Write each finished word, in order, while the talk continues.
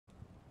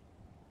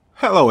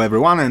Hello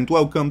everyone and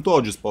welcome to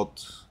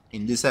OGspot.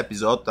 In this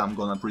episode I'm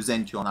gonna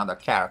present you another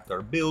character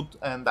build,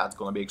 and that's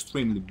gonna be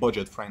extremely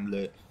budget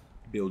friendly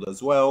build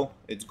as well.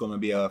 It's gonna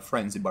be a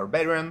Frenzy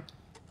Barbarian,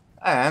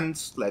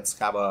 and let's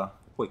have a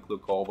quick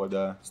look over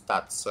the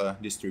stats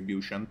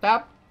distribution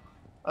tab.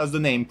 As the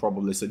name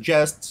probably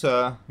suggests,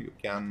 you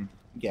can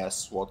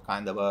guess what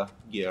kind of a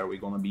gear we're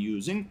gonna be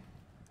using.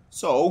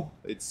 So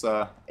it's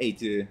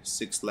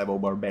 86 level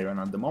Barbarian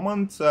at the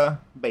moment,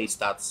 base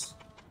stats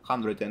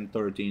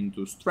 130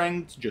 into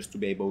strength just to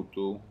be able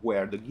to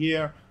wear the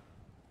gear,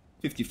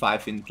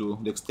 55 into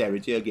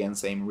dexterity, again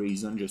same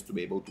reason, just to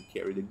be able to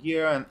carry the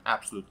gear, and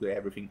absolutely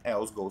everything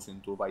else goes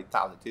into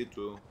vitality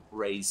to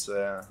raise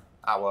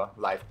our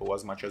life pool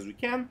as much as we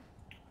can.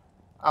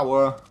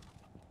 Our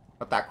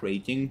attack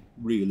rating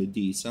really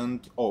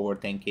decent, over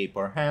 10k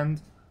per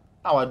hand.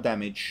 Our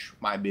damage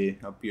might be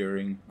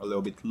appearing a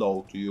little bit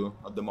low to you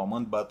at the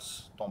moment, but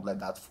don't let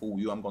that fool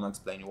you, I'm gonna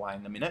explain you why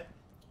in a minute.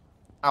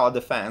 Our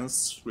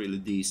defense really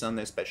decent,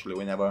 especially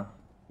whenever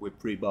we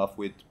pre-buff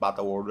with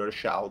Battle Order,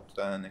 Shout,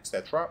 and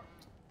etc.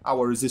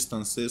 Our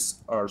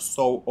resistances are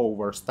so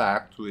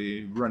overstacked,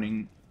 we're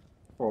running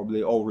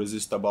probably all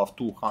resist above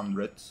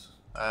 200,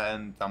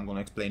 and I'm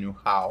gonna explain you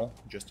how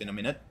just in a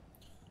minute.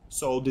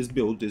 So this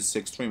build is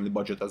extremely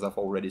budget, as I've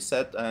already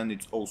said, and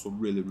it's also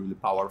really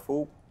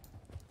powerful.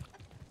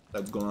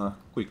 Let's gonna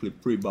quickly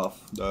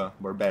pre-buff the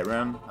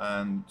Barbarian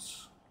and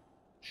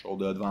show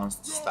the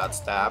advanced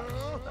stats tab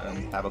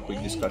and have a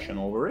quick discussion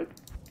over it.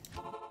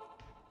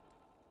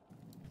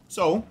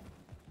 So,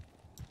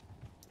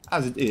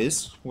 as it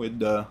is with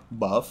the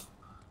buff,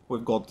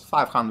 we've got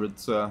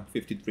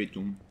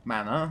 552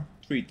 mana,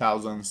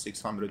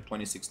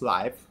 3626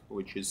 life,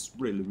 which is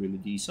really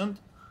decent.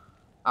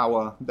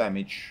 Our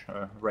damage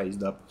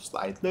raised up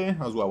slightly,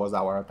 as well as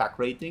our attack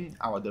rating.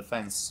 Our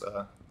defense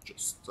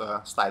just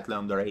slightly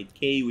under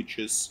 8k, which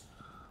is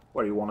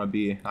where you want to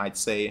be, I'd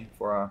say,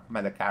 for a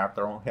meta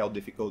character on hell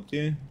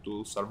difficulty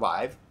to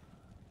survive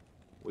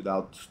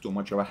without too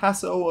much of a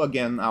hassle.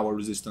 Again, our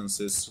resistance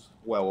is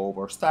well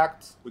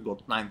overstacked. We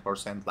got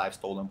 9% life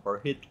stolen per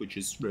hit, which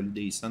is really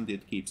decent.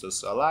 It keeps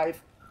us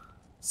alive.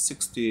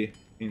 60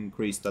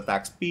 increased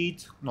attack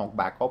speed,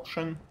 knockback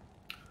option.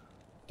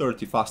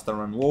 30 faster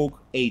run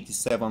walk,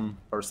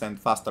 87%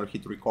 faster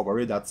hit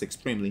recovery, that's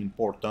extremely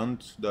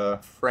important. The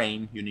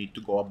frame you need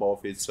to go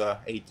above is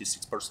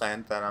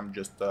 86%, and I'm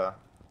just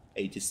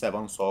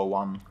 87, so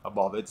one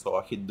above it, so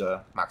I hit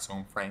the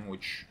maximum frame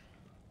which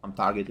I'm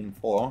targeting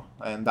for,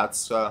 and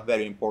that's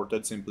very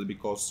important simply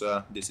because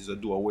this is a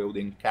dual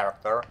wielding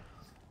character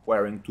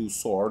wearing two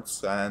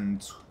swords,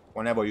 and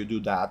whenever you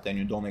do that and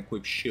you don't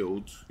equip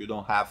shield, you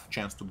don't have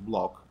chance to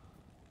block,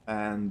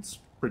 and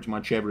pretty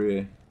much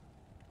every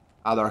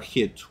other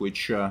hit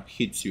which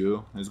hits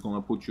you is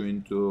gonna put you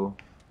into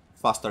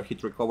faster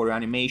hit recovery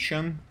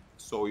animation,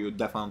 so you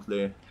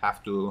definitely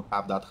have to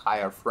have that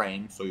higher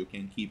frame so you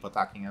can keep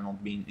attacking and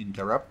not being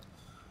interrupted.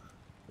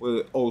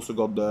 We also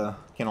got the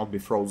cannot be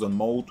frozen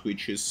mode,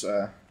 which is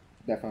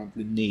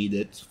definitely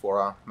needed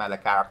for a melee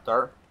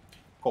character.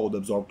 Cold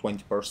absorb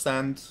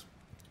 20%,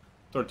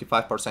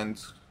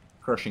 35%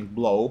 crushing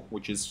blow,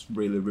 which is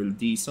really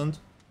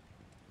decent.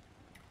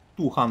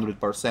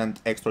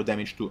 200% extra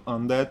damage to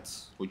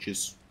undead, which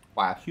is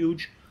quite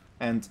huge,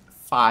 and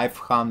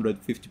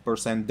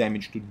 550%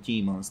 damage to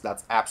demons.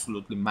 That's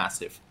absolutely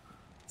massive.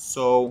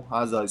 So,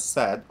 as I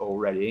said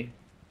already,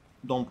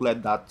 don't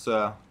let that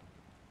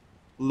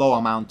low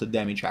amount of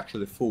damage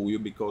actually fool you,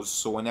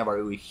 because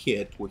whenever we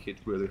hit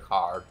really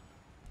hard.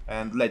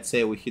 And let's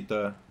say we hit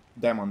a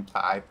demon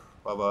type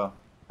of a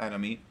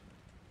enemy,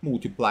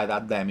 multiply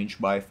that damage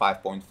by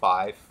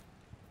 5.5,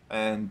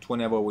 and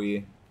whenever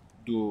we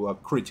do a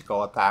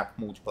critical attack,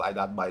 multiply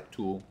that by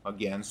 2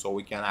 again, so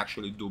we can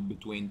actually do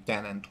between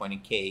 10 and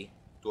 20k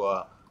to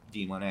a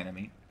demon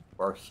enemy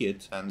per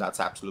hit, and that's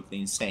absolutely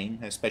insane,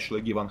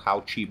 especially given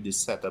how cheap this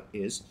setup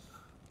is.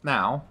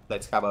 Now,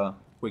 let's have a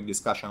quick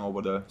discussion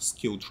over the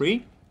skill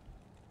tree.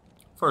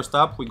 First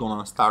up, we're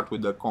gonna start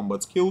with the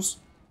combat skills,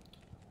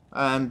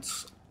 and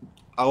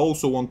I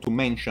also want to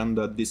mention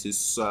that this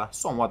is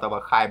somewhat of a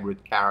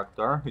hybrid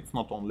character. It's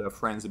not only a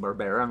Frenzy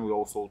Barbarian, we're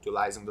also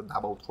utilizing the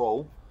double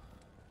throw,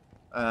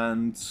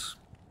 and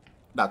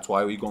that's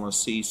why we're gonna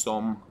see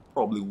some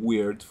probably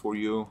weird for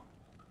you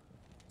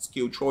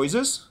skill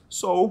choices.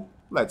 So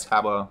let's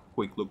have a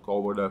quick look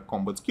over the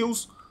combat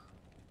skills.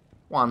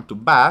 1 to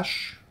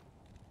bash,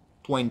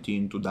 20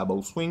 into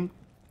double swing,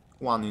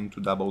 1 into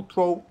double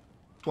throw,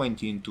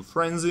 20 into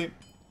frenzy,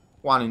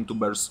 1 into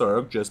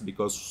berserk, just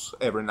because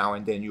every now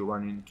and then you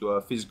run into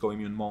a physical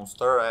immune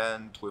monster,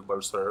 and with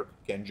berserk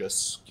you can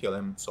just kill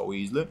him so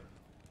easily.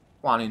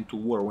 1 into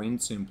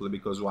whirlwind, simply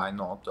because why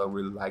not, I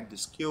really like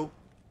this skill.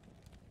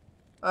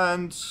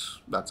 And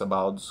that's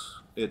about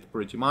it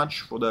pretty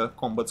much for the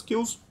combat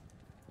skills.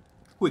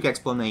 Quick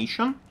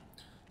explanation.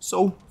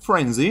 So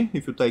frenzy,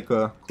 if you take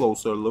a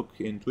closer look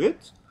into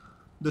it,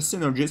 the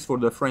synergies for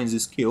the frenzy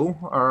skill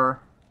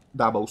are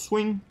double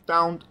swing,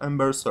 taunt and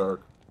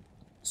berserk.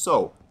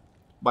 So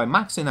by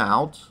maxing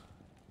out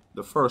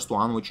the first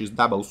one, which is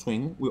double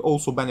swing, we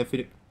also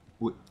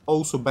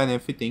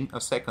benefiting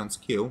a second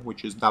skill,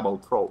 which is double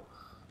throw.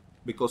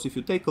 Because if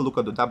you take a look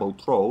at the double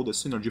throw, the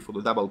synergy for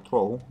the double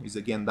throw is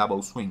again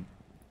double swing.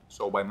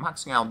 So by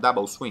maxing out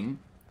double swing,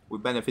 we're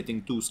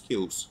benefiting two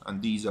skills,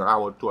 and these are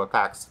our two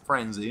attacks,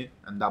 Frenzy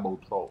and double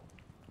throw.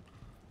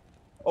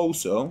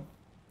 Also,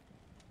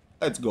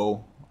 let's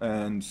go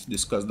and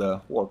discuss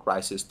the War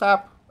Crisis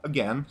tab.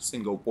 Again,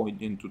 single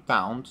point into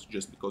Taunt,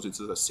 just because it's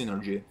a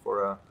synergy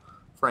for a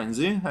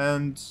Frenzy,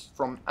 and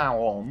from now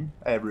on,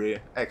 every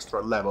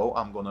extra level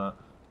I'm gonna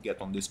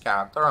get on this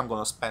character, I'm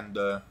gonna spend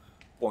the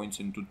points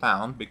into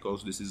Taunt,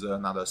 because this is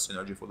another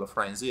synergy for the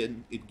Frenzy,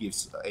 and it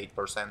gives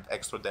 8%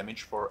 extra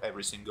damage for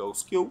every single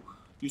skill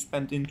you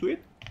spend into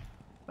it.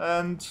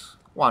 And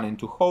 1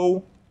 into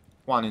Hoe,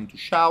 1 into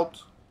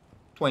Shout,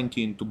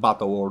 20 into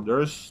Battle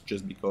Orders,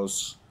 just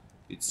because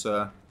it's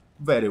a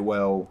very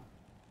well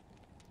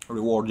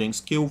rewarding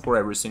skill for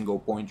every single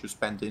point you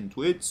spend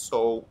into it,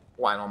 so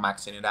why not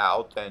maxing it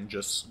out and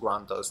just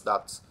grant us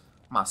that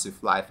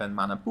massive life and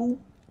mana pool.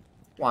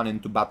 1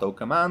 into Battle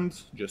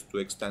Command, just to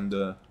extend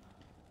the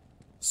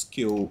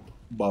skill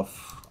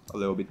buff a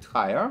little bit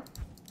higher.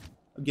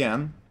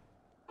 Again,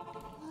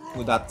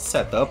 with that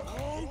setup,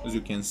 as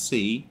you can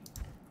see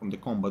from the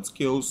combat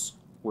skills,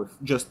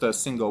 with just a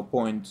single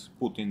point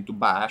put into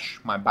Bash,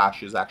 my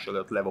Bash is actually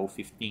at level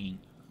 15.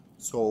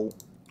 So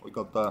we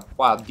got a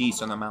quite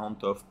decent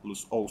amount of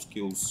plus all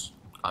skills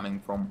coming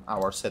from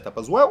our setup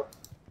as well.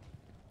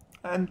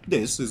 And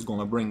this is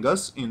gonna bring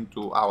us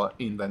into our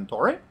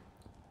inventory.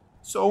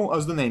 So,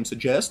 as the name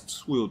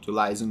suggests, we're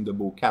utilizing the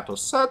Bul Kathos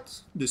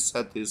set. This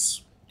set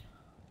is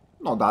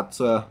not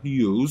that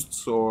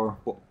used or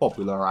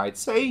popular, I'd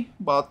say,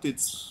 but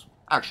it's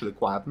actually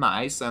quite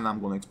nice, and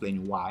I'm gonna explain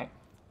you why.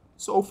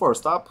 So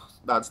first up,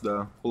 that's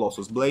the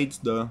Colossus Blade,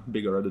 the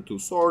bigger of the two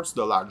swords,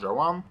 the larger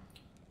one.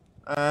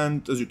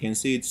 And as you can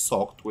see, it's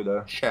soaked with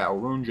a Shell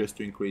rune just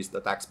to increase the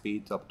attack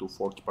speed up to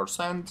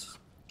 40%,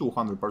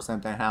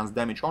 200% enhanced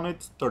damage on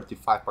it,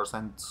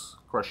 35%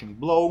 crushing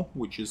blow,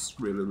 which is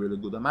really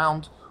good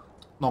amount,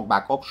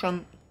 knockback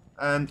option,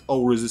 and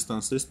all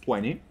resistances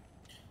 20.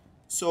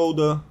 So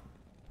the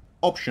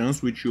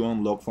options which you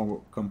unlock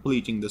from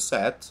completing the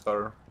set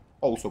are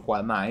also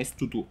quite nice.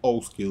 2 to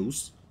all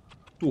skills,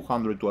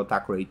 200 to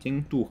attack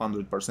rating,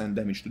 200%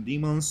 damage to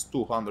demons,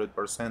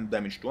 200%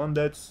 damage to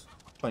undead,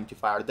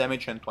 25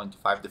 damage and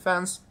 25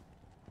 defense.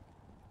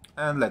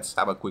 And let's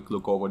have a quick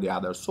look over the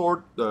other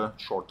sword, the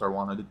shorter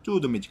one of the two,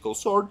 the mythical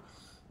sword.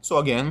 So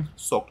again,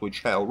 soaked with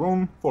Shell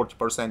rune,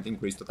 40%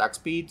 increased attack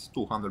speed,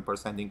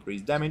 200%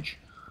 increased damage,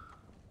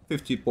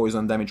 50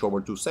 poison damage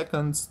over 2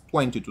 seconds,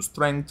 20 to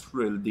strength,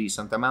 really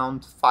decent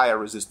amount, fire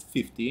resist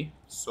 50,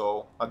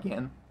 so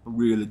again,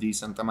 really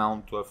decent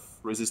amount of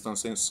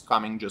resistances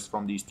coming just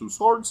from these two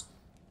swords.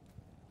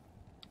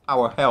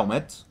 Our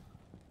helmet,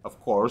 of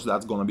course,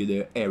 that's gonna be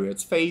the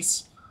Ariad's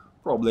face,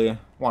 probably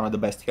one of the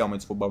best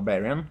helmets for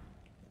Barbarian,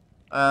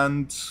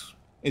 and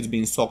it's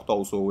been soaked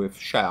also with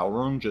Shell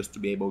rune just to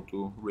be able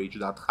to reach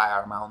that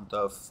higher amount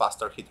of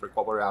faster hit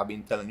recovery I've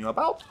been telling you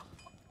about.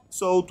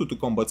 So 2 to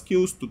combat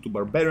skills, 2 to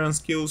Barbarian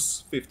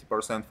skills,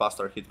 50%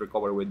 faster hit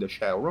recovery with the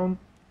Shell rune,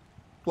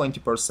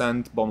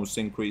 20% bonus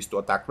increase to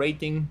attack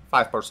rating,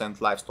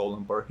 5% life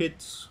stolen per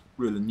hit,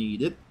 really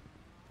needed,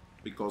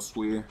 because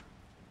we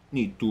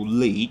need to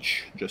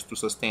leech just to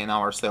sustain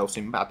ourselves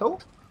in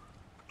battle.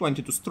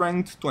 20 to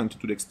strength, 20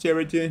 to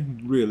dexterity,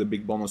 really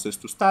big bonuses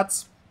to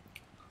stats.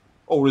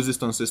 All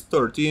resistance is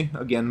 30,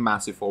 again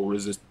massive all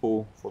resist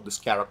pool for this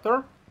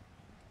character.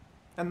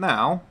 And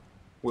now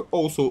we're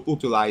also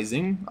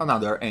utilizing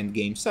another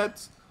endgame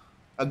set,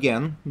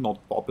 again not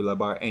popular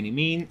by any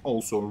mean,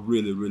 also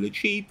really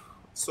cheap.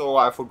 So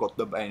I forgot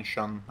to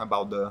mention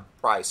about the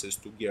prices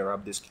to gear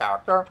up this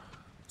character.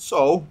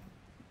 So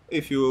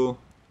if you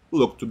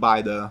look to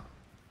buy the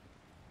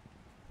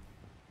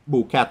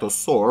Bul Kathos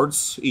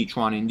swords, each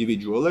one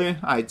individually,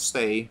 I'd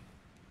say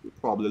you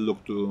probably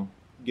look to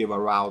give a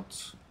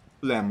route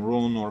Lem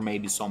rune or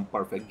maybe some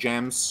perfect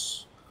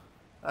gems,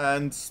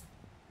 and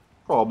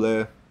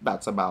probably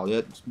that's about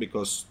it,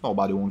 because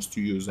nobody wants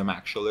to use them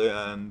actually,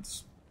 and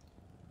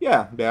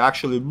yeah, they're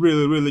actually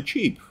really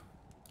cheap.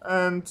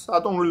 And I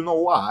don't really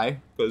know why,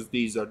 because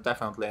these are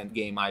definitely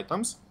endgame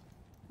items,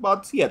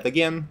 but yet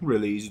again,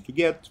 really easy to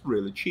get,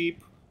 really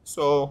cheap,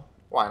 so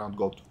why not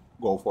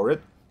go for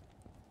it.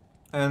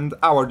 And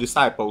our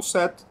Disciple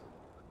set,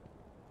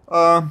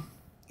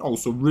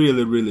 also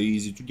really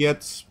easy to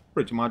get,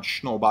 pretty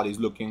much nobody's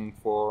looking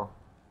for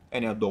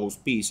any of those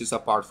pieces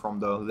apart from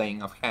the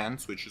laying of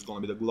hands, which is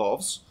going to be the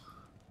gloves.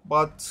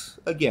 But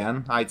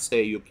again, I'd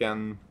say you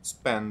can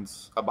spend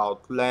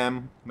about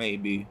Lem,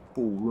 maybe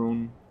Pool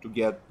Rune to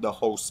get the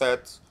whole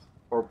set,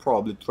 or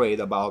probably trade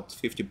about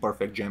 50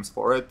 perfect gems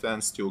for it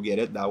and still get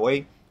it that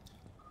way.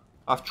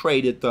 I've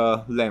traded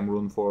Lem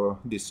Rune for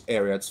this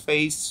Ariad's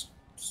face,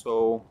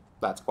 so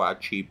that's quite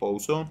cheap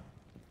also.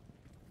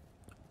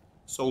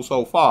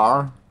 So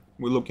far,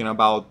 we're looking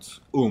about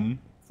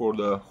for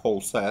the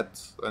whole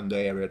set, and the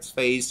Ariad's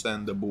face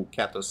and the Bul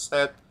Kathos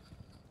set.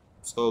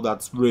 So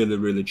that's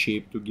really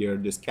cheap to gear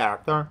this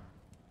character.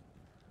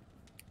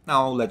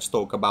 Now let's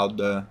talk about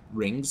the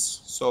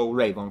rings. So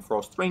Raven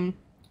Frost Ring,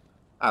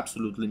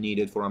 absolutely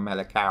needed for a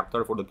melee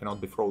character for the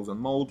cannot be frozen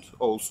mode.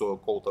 Also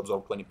cold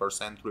absorb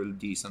 20%, really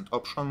decent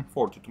option.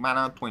 42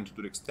 mana,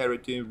 22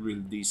 dexterity,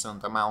 really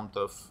decent amount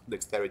of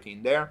dexterity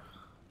in there.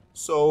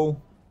 So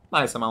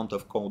nice amount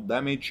of cold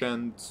damage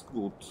and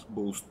good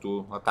boost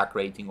to attack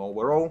rating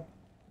overall.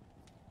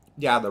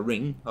 The other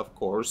ring, of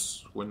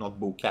course, will not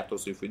Bul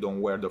Kathos if we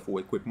don't wear the full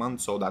equipment,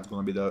 so that's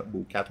gonna be the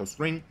Bul Kathos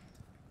ring.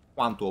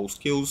 1 to all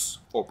skills,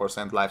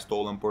 4% life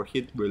stolen per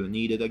hit, really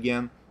needed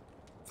again.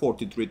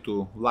 43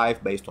 to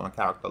life based on a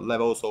character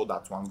level, so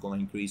that one's gonna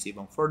increase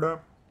even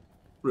further.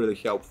 Really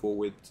helpful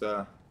with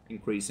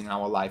increasing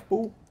our life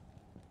pool.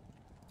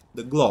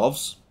 The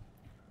gloves,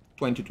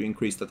 22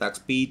 increased attack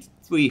speed,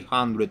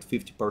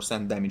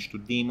 350% damage to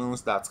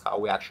demons, that's how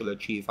we actually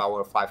achieve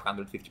our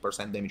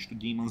 550% damage to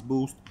demons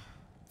boost.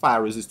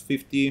 Fire resist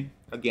 50,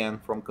 again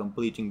from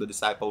completing the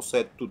disciple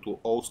set, 2 to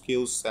all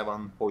skills,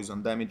 7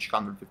 poison damage,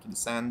 150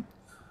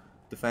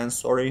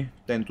 defense,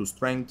 10 to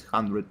strength,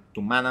 100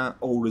 to mana,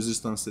 all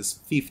resistances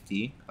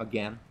 50,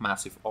 again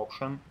massive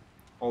option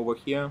over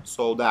here.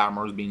 So the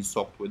armor is being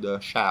soaked with the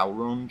Shao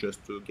rune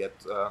just to get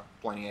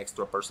 20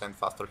 extra %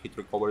 faster hit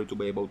recovery to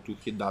be able to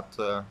hit that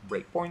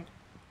breakpoint.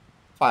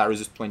 Fire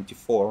resist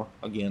 24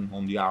 again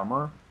on the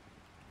armor.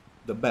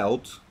 The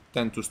belt,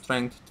 10 to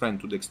strength, 10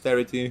 to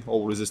dexterity,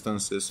 all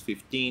resistances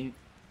 15.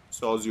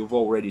 So as you've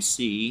already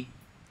seen,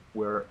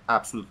 we're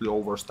absolutely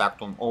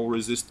overstacked on all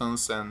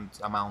resistance, and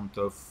amount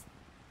of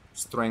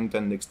strength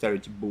and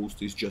dexterity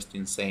boost is just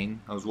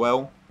insane as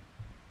well.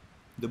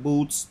 The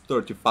boots,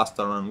 30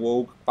 faster than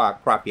Vogue,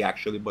 quite crappy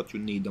actually, but you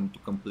need them to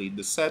complete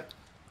the set.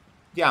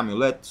 The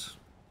amulet,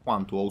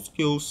 1 to all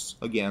skills,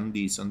 again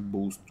decent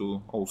boost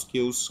to all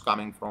skills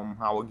coming from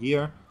our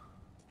gear.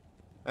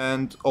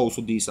 And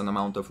also decent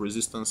amount of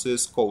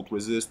resistances, cold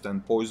resist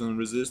and poison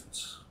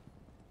resist.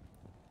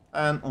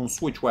 And on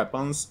switch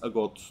weapons I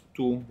got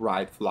 2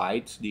 Ride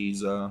Flight,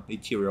 these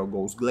ethereal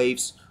ghost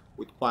glaives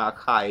with quite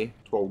high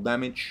throw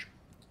damage.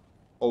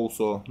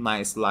 Also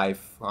nice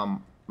life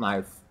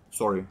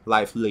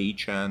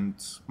leech and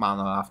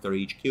mana after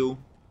each kill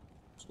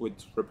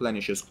with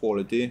replenishes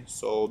quality,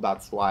 so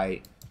that's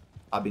why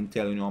I've been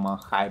telling you I'm a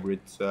hybrid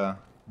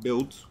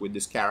build with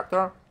this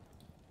character.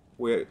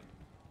 We're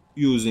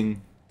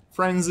using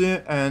Frenzy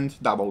and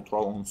double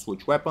throw on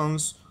switch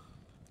weapons.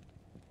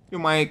 You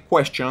might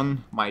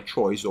question my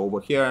choice over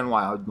here and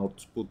why I'd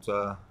not put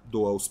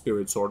dual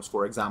spirit swords,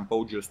 for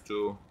example, just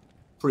to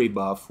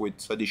pre-buff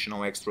with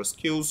additional extra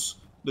skills.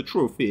 The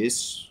truth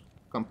is,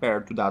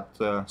 compared to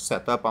that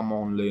setup, I'm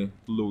only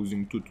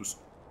losing 2 to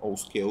all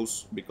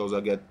skills because I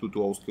get 2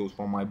 to all skills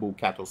from my Bul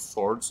Kathos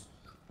swords,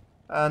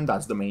 and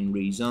that's the main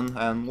reason.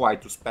 And why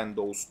to spend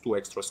those 2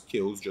 extra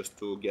skills just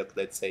to get,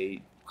 let's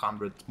say,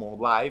 100 more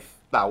life?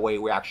 That way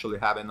we actually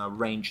have a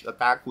ranged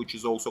attack, which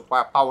is also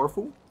quite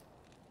powerful.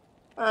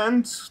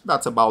 And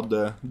that's about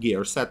the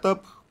gear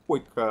setup.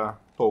 Quick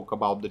talk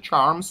about the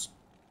charms.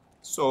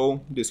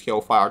 So this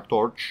Hellfire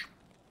Torch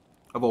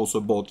I've also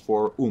bought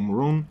for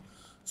rune.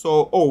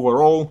 So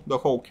overall the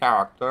whole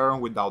character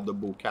without the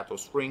Bul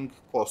Kathos ring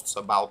costs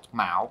about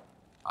MAU,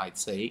 I'd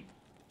say.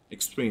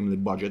 Extremely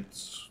budget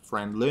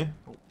friendly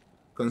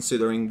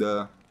considering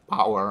the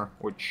power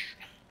which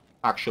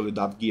actually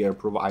that gear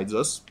provides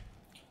us.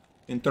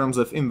 In terms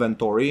of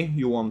inventory,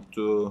 you want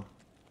to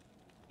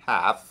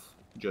have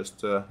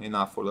just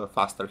enough for the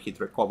faster hit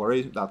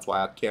recovery. That's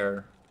why I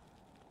carry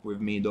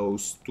with me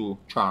those 2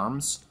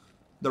 charms.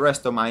 The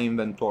rest of my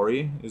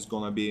inventory is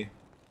gonna be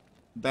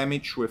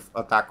damage with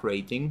attack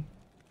rating.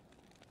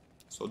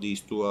 So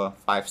these 2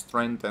 5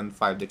 strength and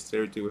 5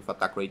 dexterity with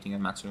attack rating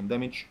and maximum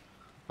damage.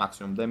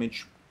 Maximum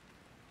damage,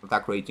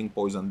 attack rating,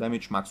 poison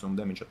damage, maximum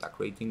damage, attack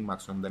rating,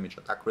 maximum damage,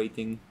 attack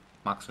rating,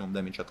 maximum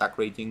damage, attack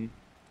rating,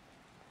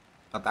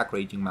 attack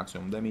rating,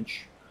 maximum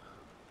damage,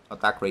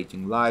 attack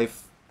rating,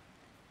 life,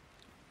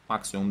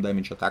 maximum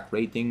damage, attack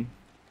rating,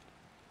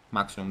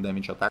 maximum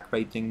damage, attack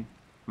rating,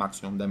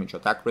 maximum damage,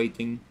 attack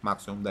rating,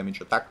 maximum damage,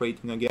 attack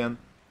rating again,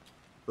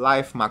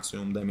 life,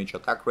 maximum damage,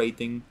 attack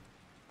rating,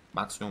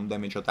 maximum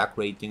damage, attack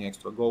rating,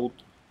 extra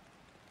gold,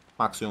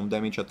 maximum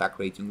damage, attack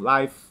rating,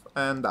 life,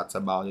 and that's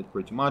about it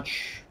pretty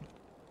much.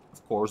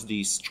 Of course,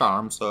 these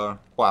charms are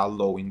quite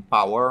low in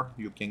power.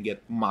 You can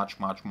get much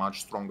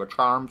stronger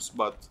charms,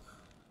 but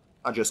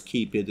I just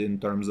keep it in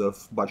terms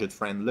of budget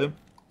friendly.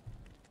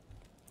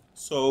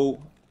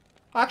 So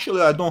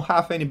actually I don't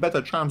have any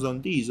better charms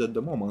than these at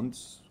the moment,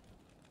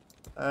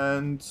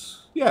 and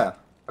yeah,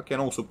 I can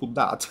also put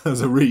that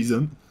as a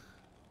reason.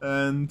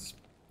 And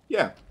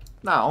yeah,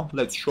 now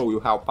let's show you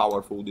how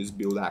powerful this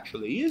build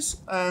actually is,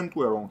 and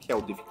we're on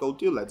Hell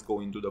difficulty. Let's go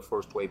into the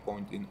first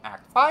waypoint in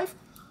Act 5,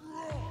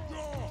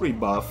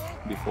 pre-buff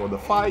before the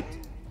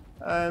fight,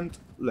 and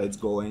let's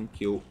go and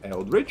kill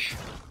Eldritch.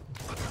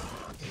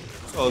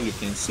 So as you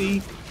can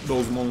see,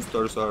 those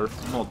monsters are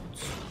not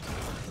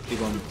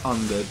even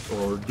undead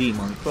or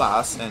demon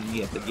class, and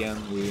yet again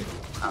we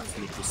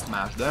absolutely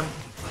smash them.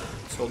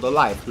 So So the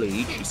life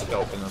leech is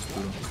helping us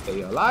to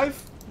stay alive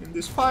in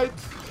this fight.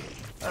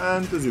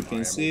 And as you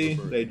can see,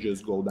 they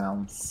just go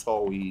down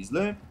so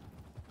easily.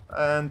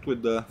 And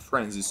with the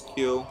frenzy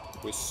skill,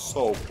 we're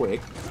so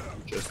quick.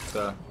 Just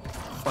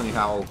funny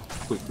how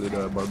quickly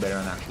the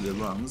Barbarian actually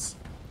runs.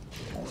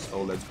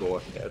 So let's go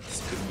ahead,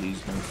 skip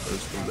these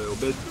monsters a little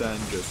bit, and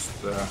just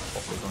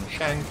focus on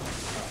Shank.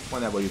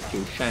 Whenever you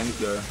kill Shank,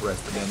 the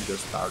rest of them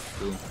just start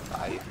to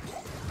die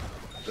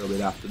a little bit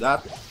after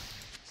that.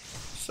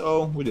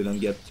 So we didn't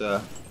get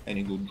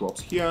any good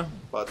drops here,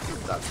 but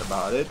that's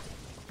about it.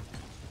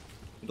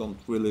 We don't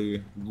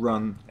really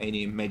run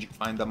any magic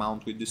find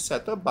amount with this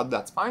setup, but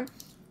that's fine.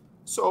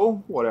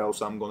 So what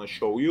else I'm gonna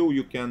show you?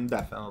 You can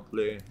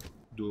definitely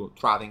do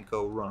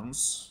Travinco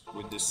runs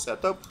with this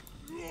setup.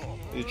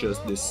 It's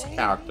just this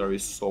character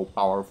is so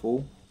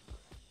powerful.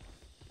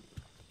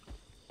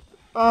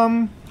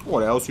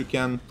 What else? You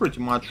can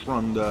pretty much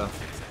run the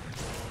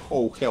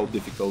whole hell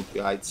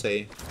difficulty, I'd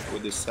say,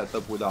 with this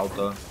setup without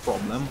a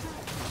problem.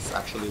 It's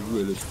actually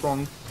really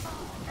strong.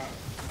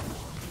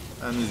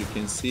 And as you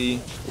can see,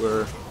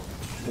 we're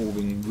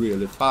moving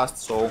really fast,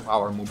 so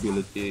our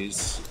mobility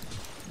is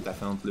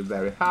definitely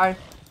very high.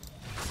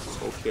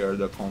 So here are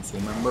the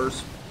console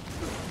members.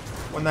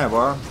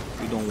 Whenever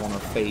you don't want to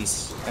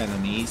face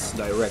enemies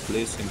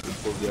directly simply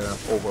because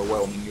they're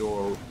overwhelming you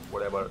or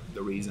whatever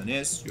the reason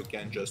is, you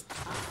can just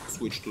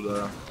switch to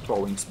the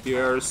throwing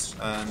spears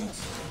and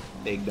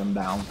take them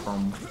down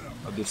from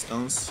a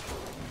distance.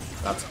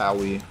 That's how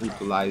we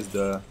utilize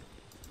the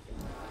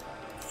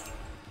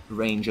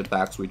range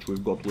attacks which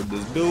we've got with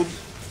this build.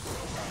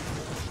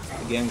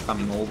 Again,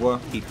 coming over,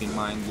 keep in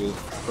mind we'll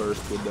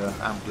first with the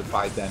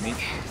amplified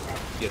damage.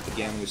 Yet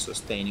again, we're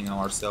sustaining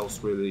ourselves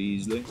really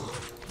easily.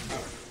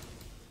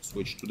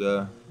 Switch to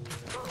the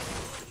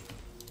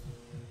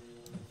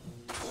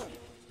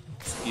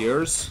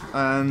spears.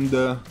 And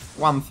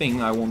one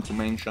thing I want to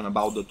mention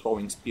about the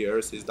throwing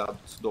spears is that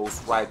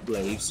those right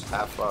glaives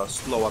have a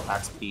slow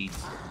attack speed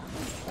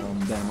on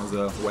them as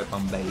a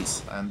weapon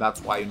base, and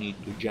that's why you need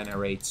to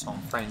generate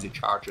some frenzy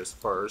charges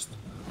first,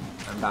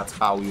 and that's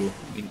how you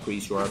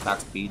increase your attack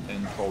speed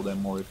and throw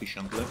them more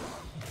efficiently.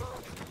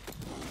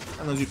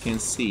 And as you can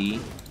see,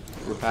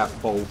 we have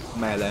both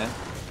melee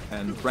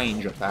and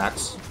range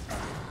attacks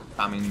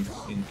coming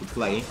into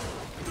play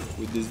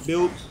with this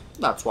build.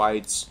 That's why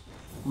it's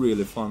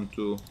really fun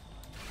to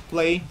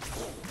play.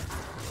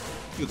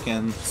 You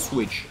can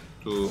switch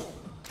to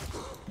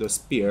the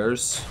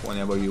spears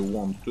whenever you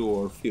want to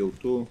or feel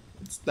to.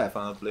 It's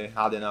definitely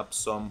adding up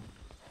some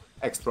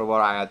extra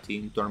variety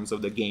in terms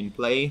of the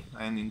gameplay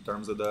and in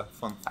terms of the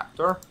fun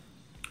factor.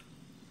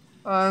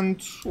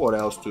 And what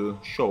else to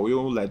show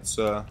you? Let's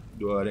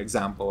do an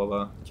example of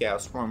a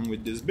chaos run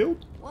with this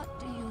build. What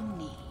do you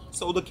need?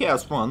 So the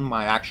chaos run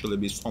might actually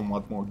be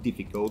somewhat more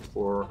difficult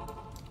for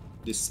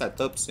this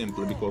setup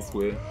simply because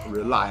we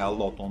rely a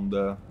lot on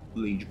the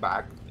leech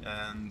back,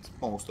 and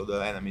most of the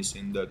enemies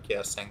in the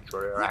Chaos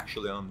Sanctuary are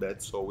actually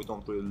undead, so we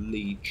don't really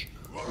leech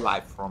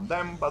life from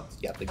them, but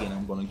yet again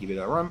I'm gonna give it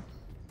a run.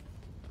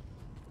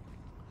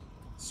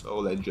 So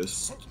let's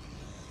just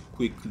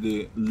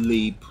quickly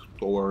leap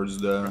towards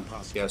the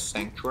Chaos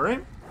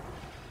Sanctuary.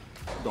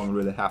 Don't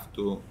really have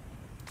to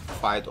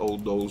fight all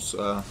those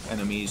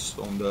enemies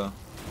on the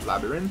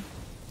labyrinth.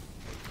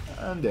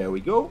 And there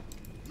we go.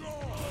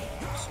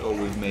 So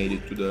we've made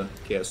it to the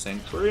Chaos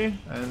Sanctuary,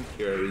 and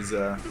here is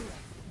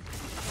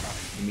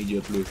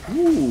immediately.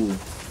 Ooh!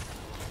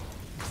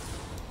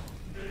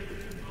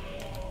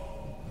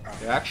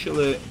 They're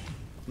actually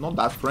not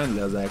that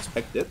friendly as I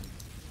expected.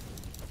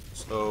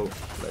 So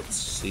let's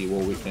see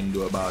what we can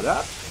do about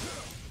that.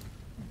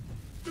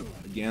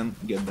 Again,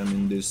 get them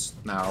in this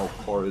narrow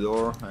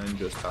corridor and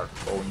just start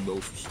throwing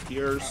those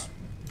spears.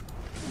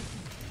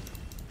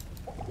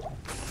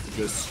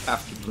 You just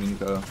have to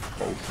drink a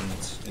potion,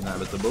 it's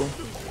inevitable.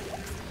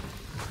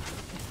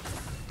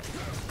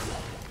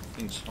 I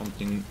think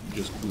something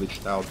just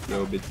glitched out a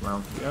little bit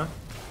around here.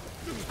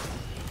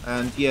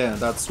 And yeah,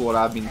 that's what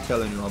I've been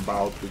telling you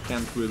about. We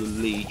can't really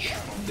leech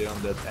on the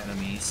undead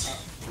enemies.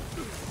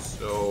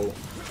 So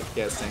the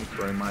Chaos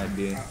Sanctuary might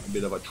be a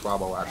bit of a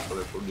trouble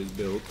actually for this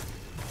build.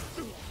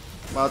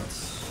 But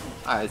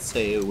I'd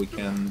say we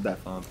can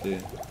definitely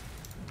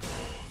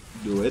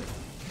do it.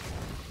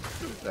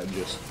 Let's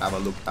just have a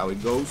look how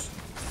it goes.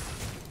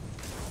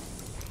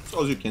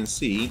 So as you can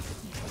see,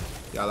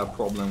 the other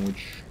problem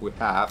which we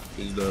have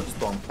is the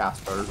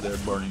Stormcasters. They're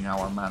burning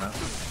our mana.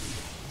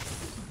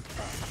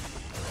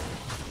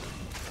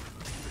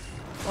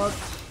 But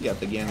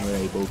yet again we're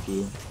able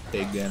to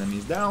take the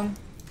enemies down.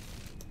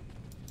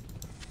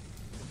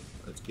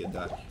 Let's get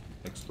that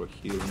extra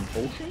healing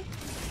potion.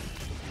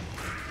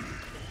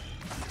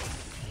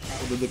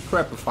 So the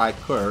Decrepify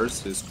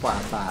Curse is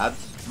quite bad,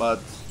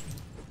 but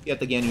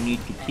yet again you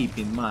need to keep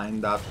in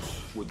mind that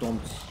we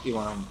don't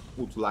even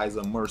utilize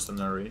a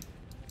mercenary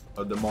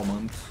at the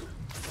moment.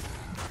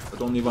 I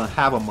don't even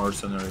have a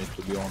mercenary,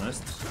 to be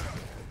honest.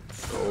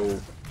 So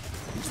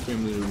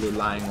extremely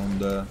relying on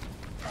the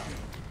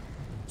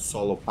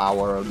solo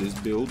power of this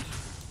build.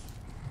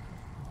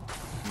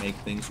 make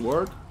things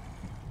work.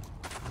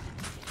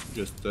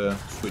 Just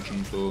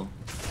switching to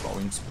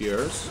throwing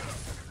spears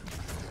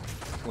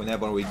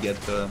whenever we get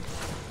a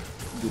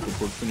good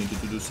opportunity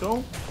to do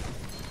so,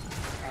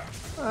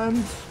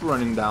 and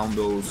running down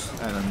those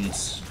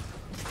enemies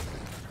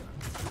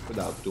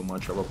without too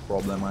much of a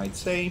problem, I'd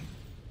say.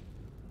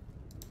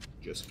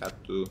 Just had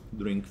to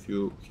drink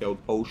few health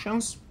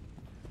potions.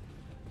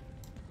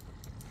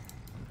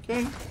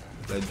 Okay,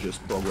 let's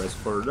just progress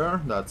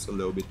further. That's a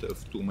little bit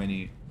of too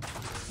many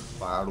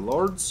fire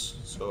lords,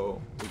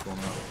 so we're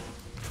gonna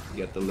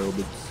get a little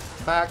bit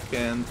back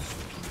and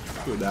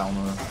throw down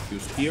a few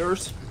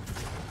spears.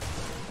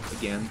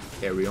 Again,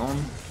 carry on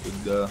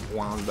with the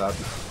ones that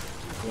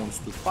wants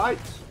to fight.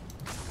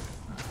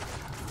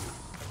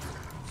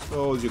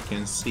 So as you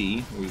can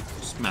see, we're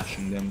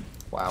smashing them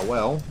quite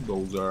well.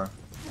 Those are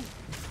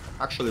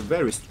actually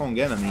very strong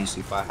enemies,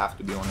 if I have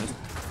to be honest.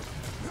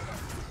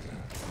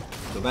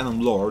 The Venom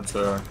Lords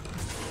are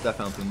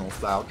definitely no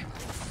slouch.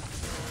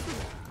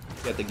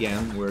 Yet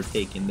again, we're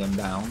taking them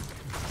down.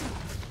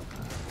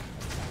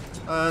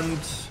 And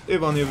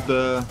even if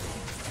the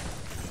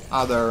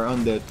other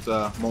undead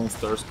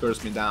monsters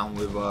curse me down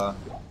with a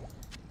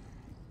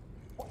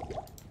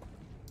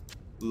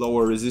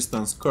lower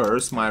resistance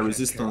curse, my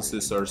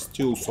resistances are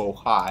still so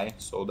high,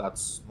 so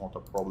that's not a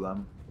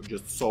problem. We're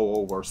just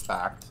so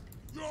overstacked.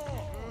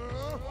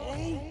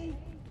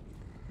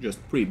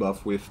 Just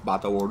pre-buff with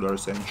battle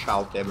orders and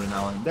shout every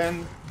now and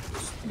then,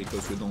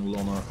 because we don't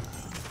wanna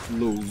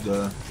lose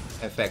the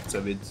effects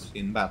of it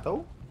in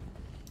battle.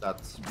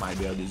 That might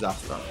be a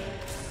disaster.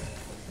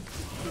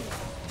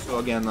 So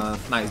again, a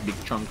nice big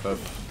chunk of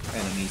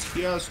enemies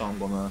here, so I'm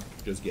gonna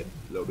just get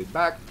a little bit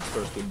back.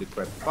 First with the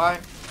Decrepify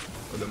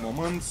for the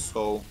moment,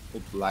 so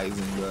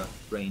utilizing the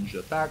ranged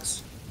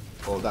attacks.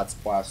 Oh, that's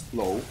quite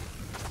slow,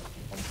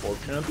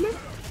 unfortunately.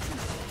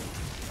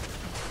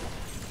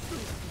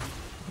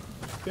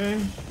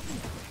 Okay.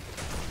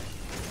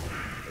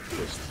 Let's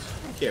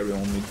just carry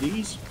on with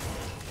these.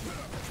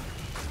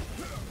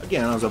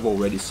 Again, as I've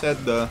already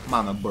said, the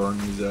mana burn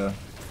is a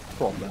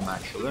problem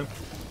actually.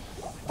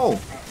 Oh,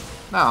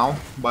 now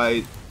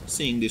by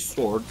seeing this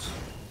sword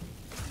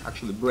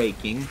actually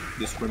breaking,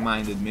 this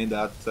reminded me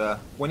that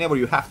whenever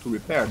you have to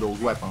repair those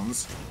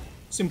weapons,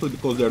 simply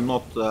because they're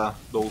not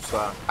those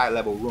high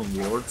level rune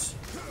wards,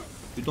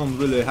 you don't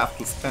really have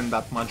to spend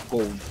that much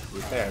gold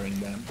repairing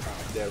them.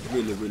 They're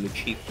really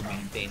cheap to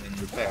maintain and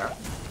repair.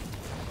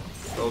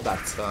 So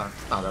that's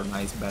another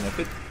nice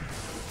benefit.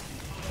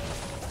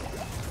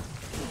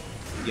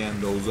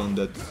 Again, those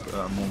undead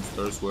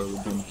monsters where we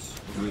don't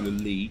really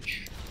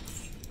leech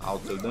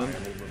out of them.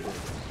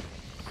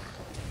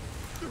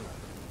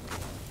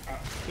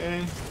 Okay,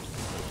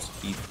 let's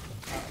keep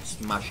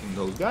smashing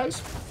those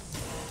guys.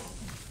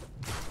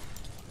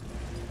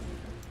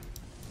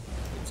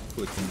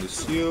 Clicking the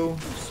seal,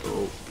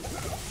 so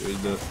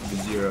there's the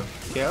Vizier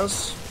of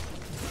Chaos.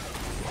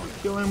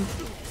 Kill him.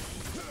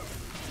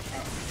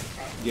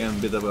 Again,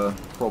 bit of a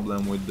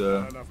problem with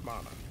the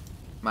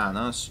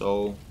mana,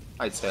 so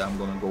I'd say I'm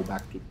gonna go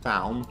back to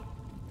town,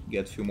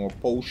 get a few more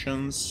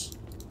potions,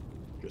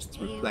 just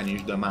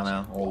replenish the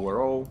mana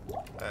overall,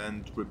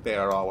 and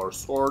repair our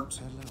sword.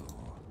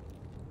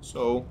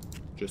 So,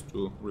 just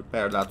to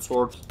repair that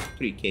sword,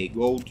 3k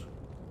gold,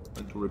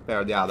 and to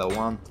repair the other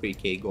one,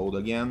 3k gold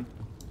again.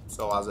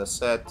 So as I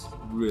said,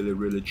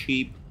 really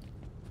cheap.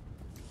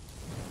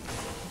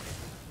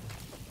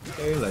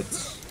 Okay,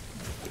 let's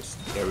just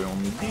carry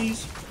on with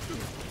these.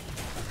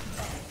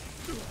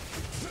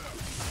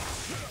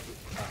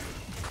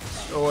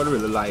 So I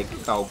really like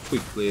how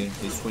quickly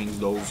he swings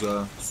those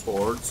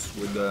swords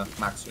with the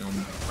maximum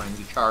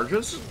frenzy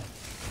charges.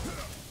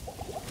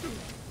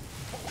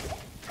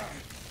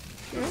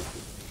 Okay.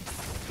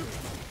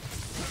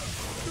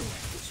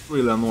 It's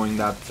really annoying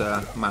that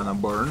mana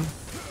burn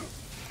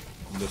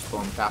on the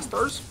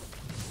Stormcasters.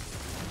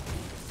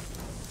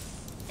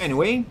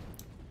 Anyway,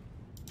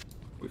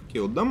 we've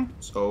killed them,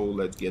 so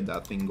let's get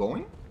that thing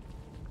going.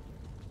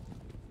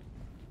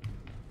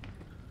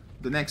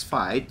 The next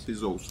fight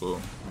is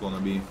also gonna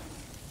be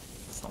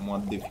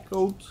somewhat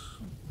difficult.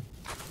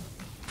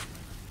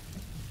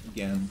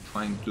 Again,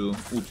 trying to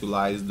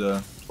utilize the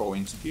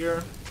throwing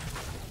spear.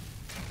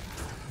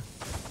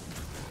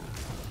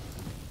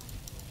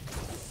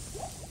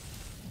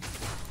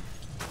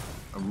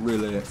 I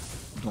really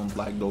don't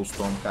like those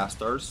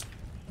Stormcasters.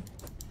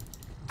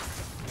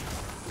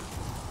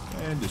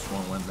 And this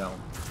one went down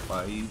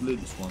quite easily,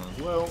 this one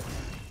as well.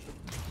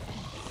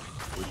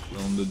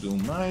 Quickly on the Doom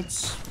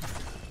Knights.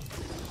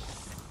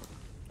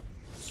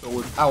 So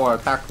with our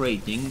attack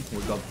rating, we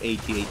got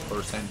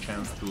 88%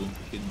 chance to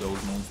hit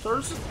those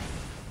monsters,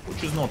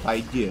 which is not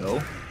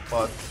ideal,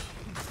 but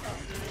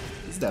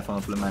it's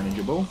definitely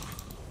manageable.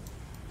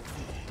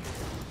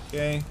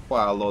 Okay,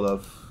 quite a lot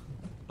of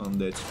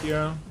undeads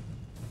here.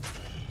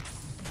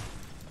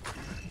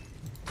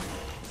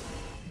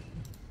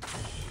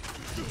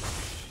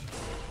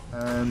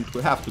 And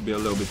we have to be a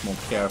little bit more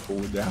careful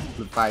with the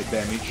amplified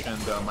damage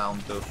and the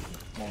amount of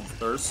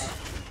monsters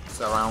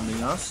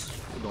surrounding us.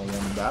 We don't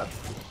want that.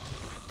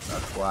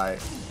 That's why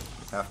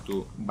I have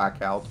to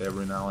back out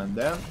every now and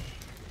then.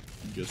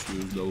 Just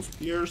use those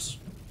spears.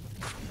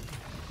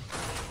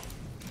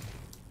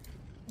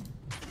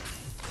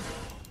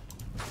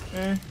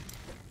 Okay.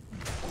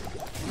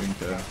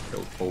 Drink a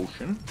health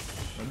potion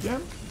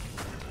again.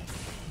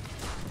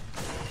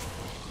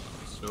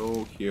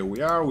 So here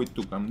we are, we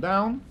took them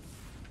down.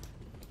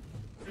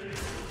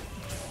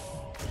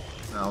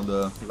 Now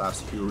the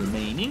last few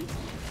remaining.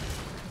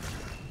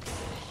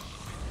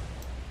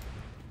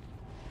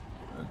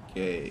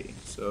 Okay,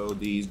 so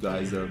these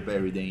guys are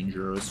very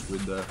dangerous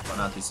with the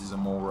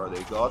fanaticism aura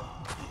they got.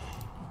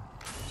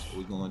 So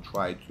we're gonna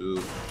try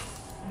to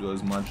do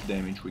as much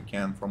damage we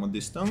can from a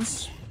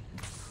distance.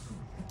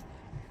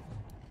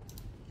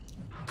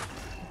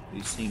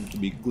 They seem to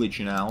be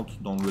glitching out,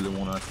 don't really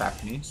want to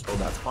attack me, so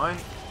that's fine.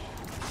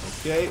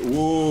 Okay,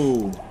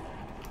 whoa!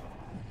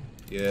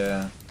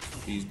 Yeah,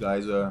 these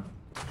guys are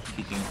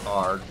hitting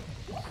hard.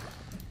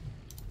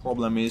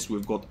 Problem is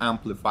we've got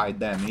amplified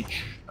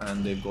damage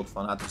and they've got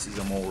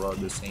fanaticism aura at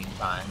the same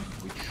time,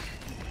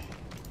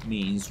 which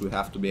means we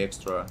have to be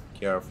extra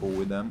careful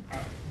with them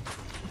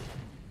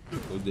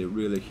because they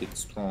really hit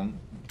strong.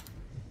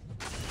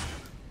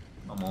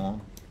 Come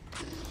on.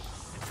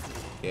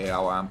 Okay,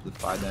 our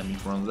amplified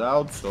damage runs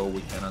out, so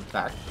we can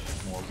attack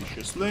more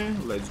viciously.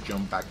 Let's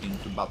jump back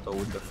into battle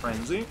with the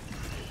frenzy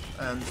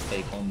and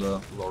take on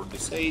the Lord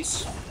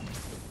Disease.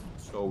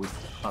 So we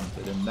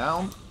hunted him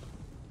down.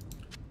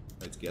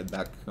 Let's get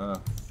back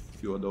a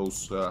few of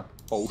those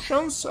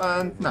potions,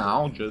 and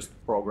now just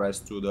progress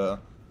to the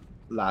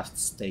last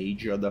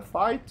stage of the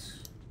fight,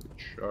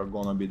 which are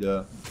gonna be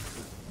the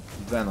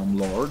Venom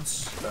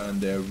Lords, and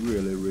they're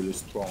really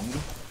strong.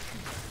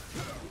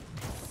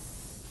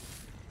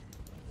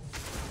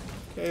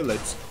 Okay,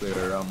 let's clear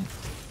them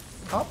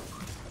up,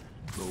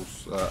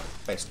 those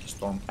pesky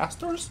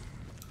Stormcasters,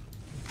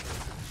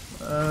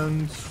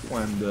 and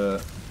when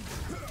the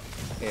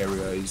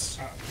area is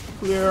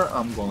clear,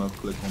 I'm gonna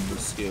click on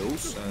the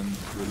skills and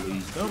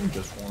release them.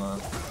 Just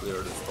wanna clear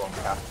the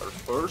Stormcasters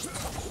first,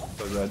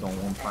 because I don't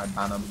want my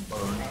mana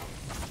burned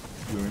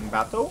during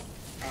battle.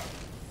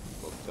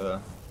 Got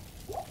a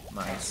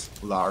nice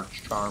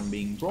large charm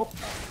being dropped.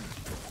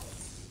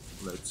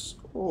 Let's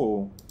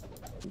go.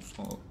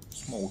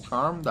 Small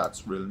charm,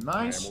 that's really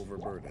nice. I am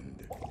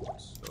overburdened.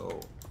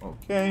 So,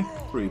 okay,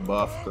 free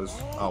buff because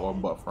our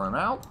buff ran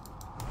out.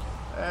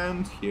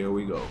 And here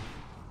we go.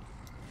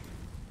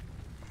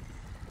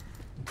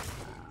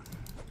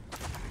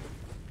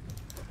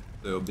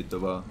 Little bit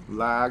of a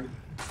lag.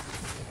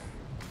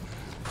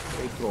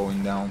 Okay,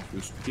 throwing down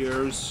 2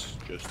 spears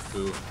just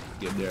to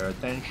get their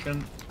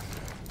attention.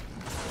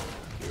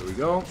 Here we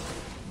go.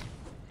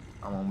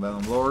 I'm on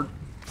Venom Lord.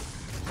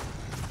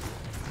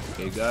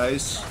 Okay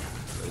guys,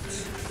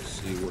 let's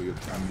see what you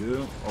can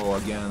do. Oh,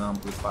 again,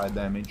 amplified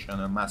damage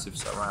and a massive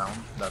surround.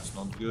 That's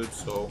not good.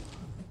 So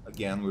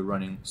again, we're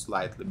running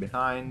slightly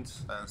behind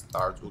and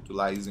start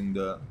utilizing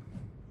the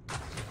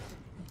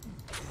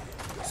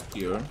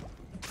spear.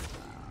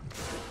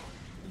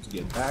 Let's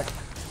get back.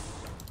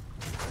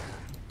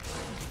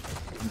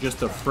 I'm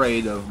just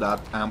afraid of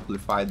that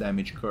amplified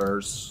damage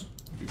curse.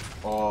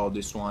 Oh,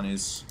 this one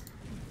is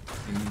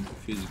into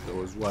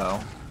physical as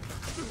well.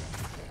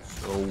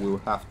 So we'll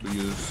have to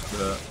use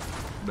the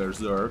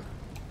Berserk.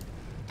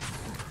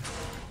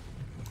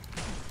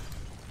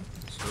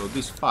 So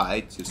this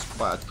fight is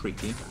quite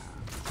tricky.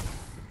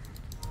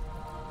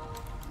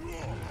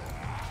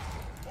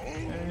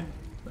 Okay,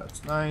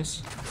 that's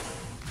nice.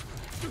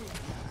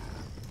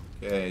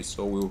 Okay,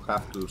 so we'll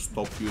have to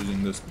stop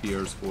using the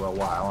spears for a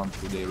while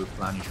until they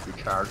replenish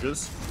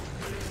recharges,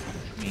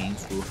 which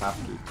means we'll have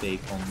to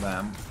take on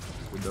them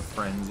with the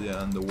Frenzy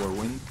and the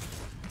Whirlwind.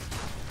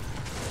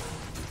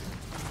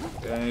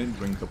 Okay,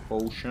 drink a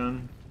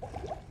potion.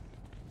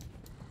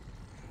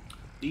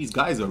 These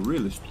guys are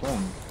really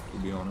strong, to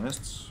be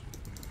honest.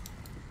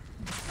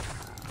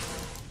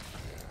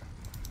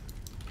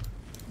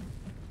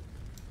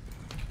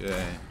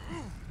 Okay.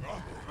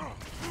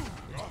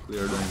 Let's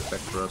clear the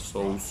Infector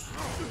souls,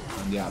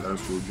 and the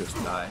others will just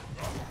die.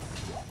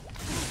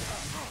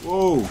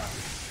 Whoa!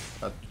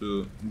 Had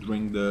to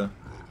drink the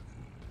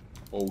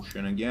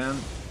potion again,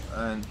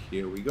 and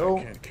here we go.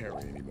 I can't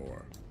carry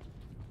anymore.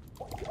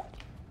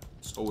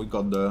 So we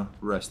got the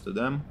rest of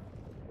them.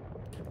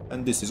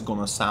 And this is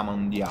gonna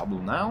summon Diablo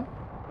now.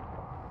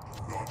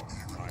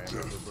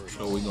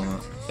 So we're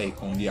gonna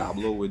take on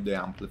Diablo with the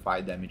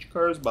amplified damage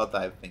curse, but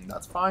I think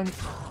that's fine.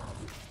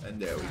 And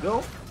there we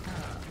go.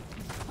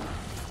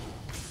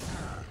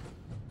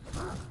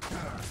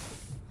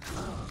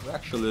 We're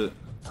actually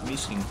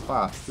missing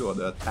quite a few of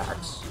the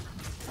attacks.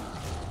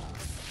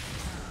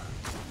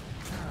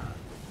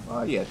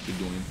 Yet we're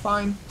doing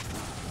fine.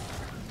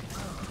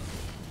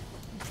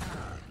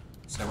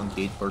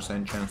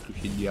 78% chance to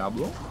hit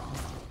Diablo.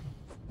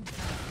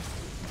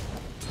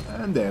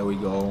 And there we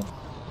go.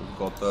 We've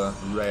got a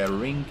rare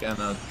ring and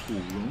a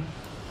tool room.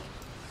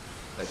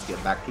 Let's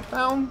get back to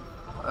town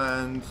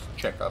and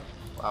check up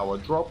our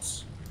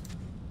drops.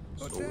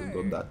 So we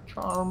got that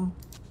charm.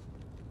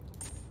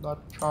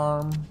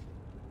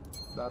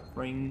 that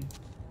ring,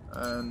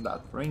 and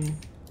that ring.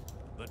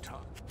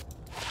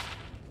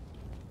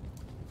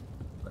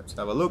 Let's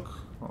have a look.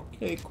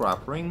 Okay,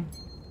 crap ring.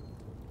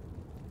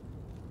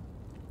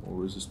 All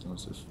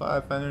resistance is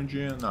 5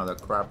 energy, another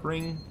crap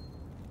ring.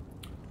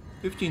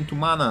 15 to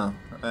mana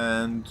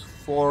and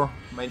 4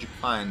 magic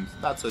find.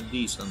 That's a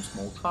decent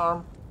small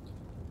charm.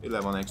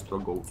 11 extra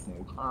gold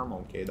small charm.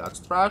 Okay, that's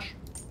trash.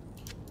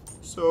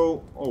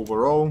 So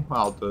overall,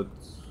 out of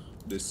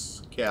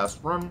this chaos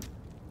run,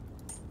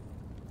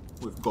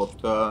 we've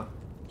got a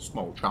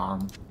small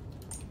charm.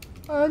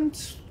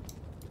 And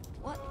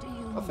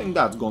I think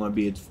that's gonna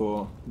be it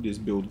for this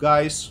build,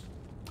 guys.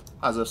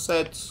 As I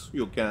said,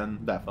 you can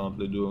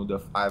definitely do the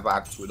 5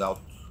 acts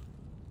without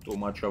too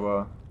much of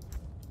a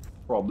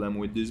problem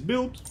with this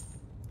build.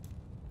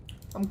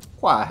 I'm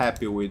quite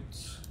happy with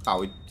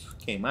how it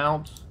came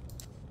out.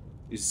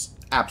 It's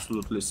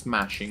absolutely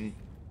smashing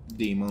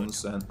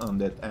demons and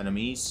undead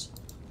enemies.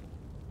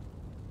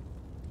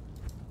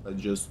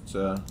 Let's just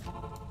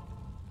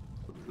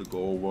quickly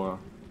go over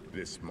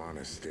this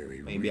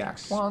monastery maybe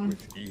Act 1.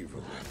 with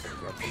evil and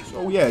corruption.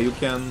 So yeah, you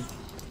can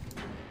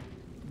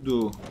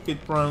do pit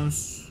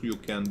runs, you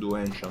can do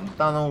ancient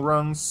tunnel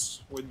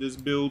runs with this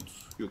build,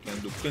 you can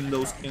do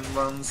Kindle skin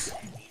runs,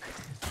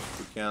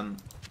 you can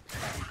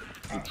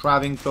do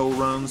Traving Toe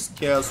runs,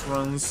 chaos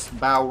runs,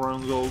 bow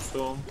runs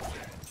also.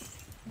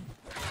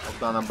 I've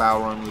done a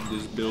bow run with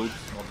this build,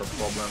 not a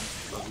problem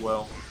as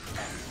well.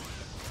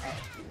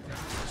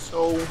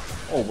 So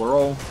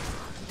overall,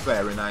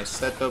 very nice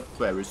setup,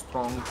 very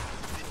strong,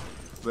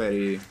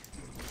 very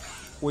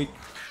quick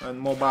and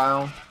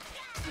mobile.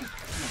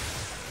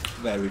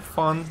 Very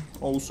fun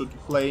also to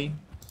play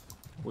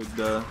with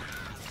the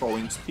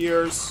throwing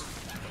spears.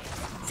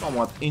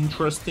 Somewhat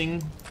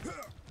interesting.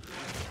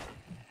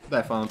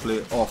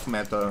 Definitely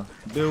off-meta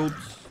build.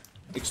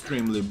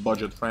 Extremely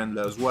budget friendly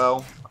as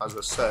well. As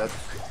I said,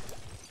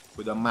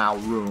 with a Mao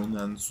rune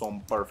and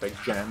some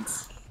perfect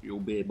gems, you'll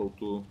be able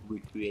to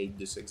recreate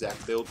this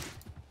exact build.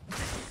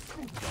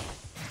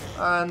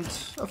 And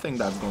I think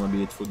that's gonna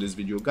be it for this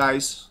video,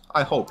 guys.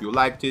 I hope you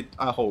liked it,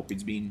 I hope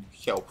it's been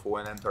helpful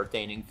and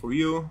entertaining for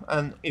you,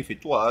 and if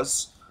it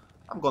was,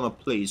 I'm gonna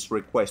please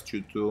request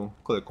you to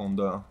click on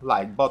the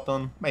like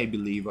button, maybe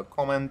leave a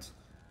comment,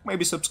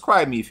 maybe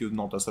subscribe me if you're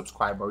not a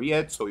subscriber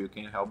yet, so you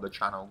can help the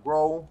channel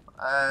grow,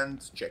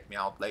 and check me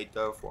out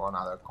later for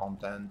another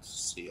content.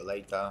 See you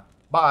later,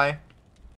 bye!